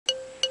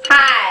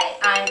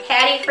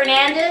Patty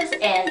Fernandez,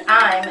 and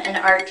I'm an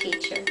art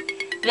teacher.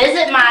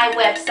 Visit my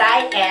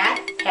website at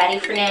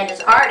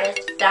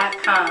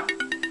pattyfernandezartist.com.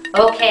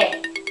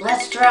 Okay,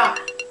 let's draw.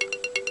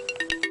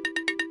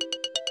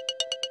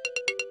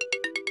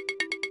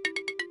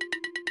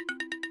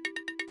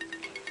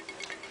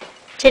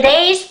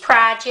 Today's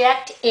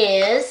project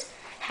is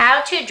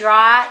how to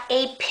draw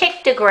a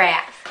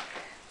pictograph.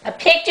 A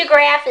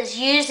pictograph is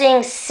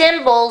using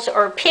symbols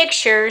or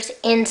pictures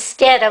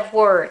instead of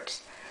words.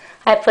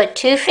 I put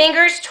 2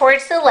 fingers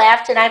towards the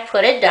left and I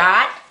put a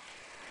dot.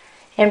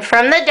 And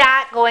from the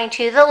dot going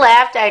to the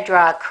left, I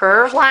draw a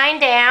curved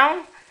line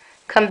down,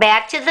 come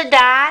back to the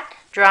dot,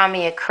 draw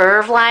me a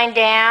curved line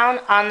down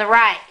on the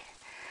right.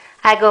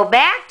 I go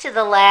back to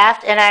the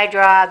left and I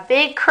draw a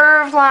big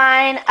curved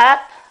line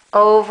up,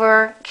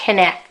 over,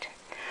 connect.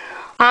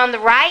 On the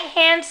right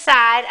hand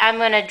side, I'm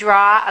going to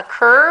draw a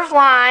curved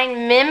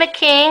line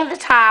mimicking the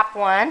top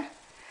one,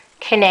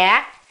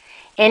 connect.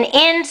 And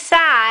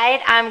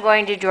inside, I'm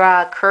going to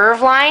draw a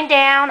curved line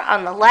down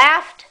on the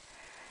left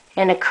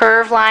and a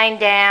curved line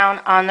down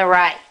on the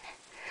right.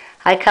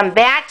 I come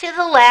back to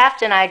the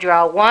left and I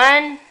draw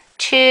 1,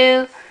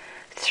 2,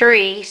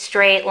 3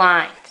 straight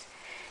lines.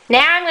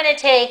 Now I'm going to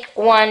take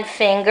 1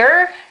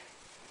 finger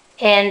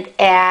and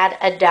add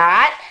a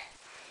dot.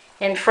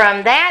 And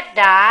from that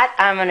dot,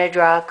 I'm going to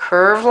draw a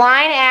curved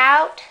line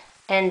out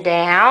and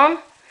down.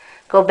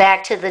 Go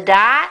back to the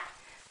dot,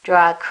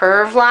 draw a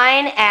curved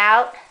line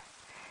out,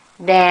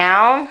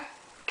 down,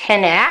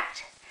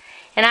 connect.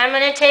 And I'm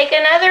going to take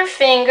another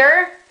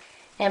finger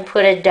and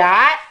put a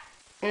dot.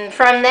 And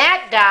from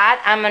that dot,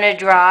 I'm going to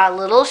draw a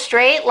little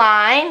straight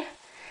line,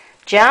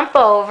 jump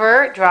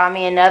over, draw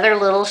me another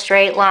little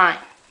straight line.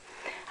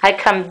 I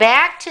come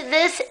back to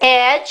this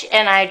edge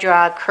and I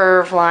draw a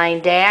curved line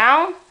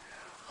down,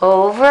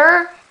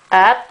 over,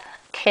 up,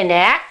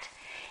 connect.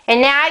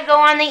 And now I go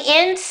on the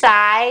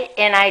inside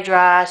and I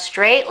draw a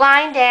straight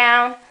line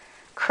down,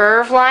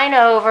 curved line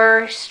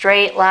over,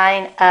 straight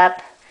line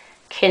up,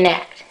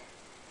 connect.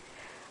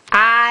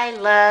 I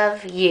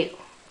love you.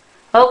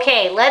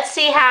 Okay, let's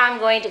see how I'm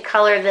going to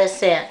color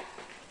this in.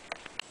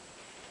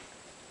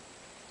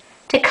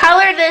 To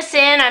color this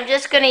in, I'm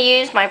just going to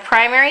use my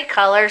primary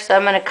color. So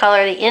I'm going to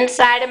color the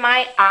inside of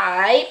my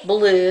eye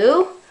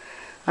blue.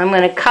 I'm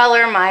going to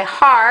color my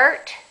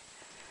heart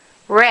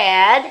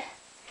red,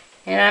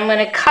 and I'm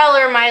going to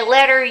color my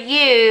letter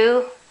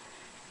U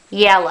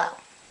yellow.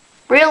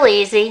 Real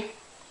easy.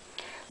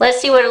 Let's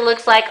see what it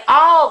looks like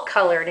all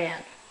colored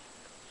in.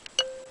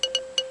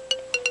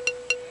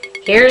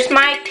 Here's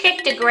my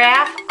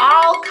pictograph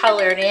all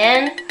colored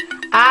in.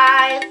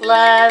 I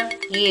love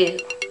you.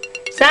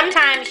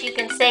 Sometimes you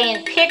can say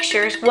in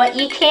pictures what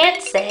you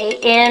can't say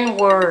in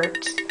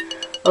words.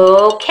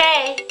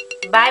 Okay,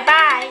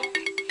 bye-bye.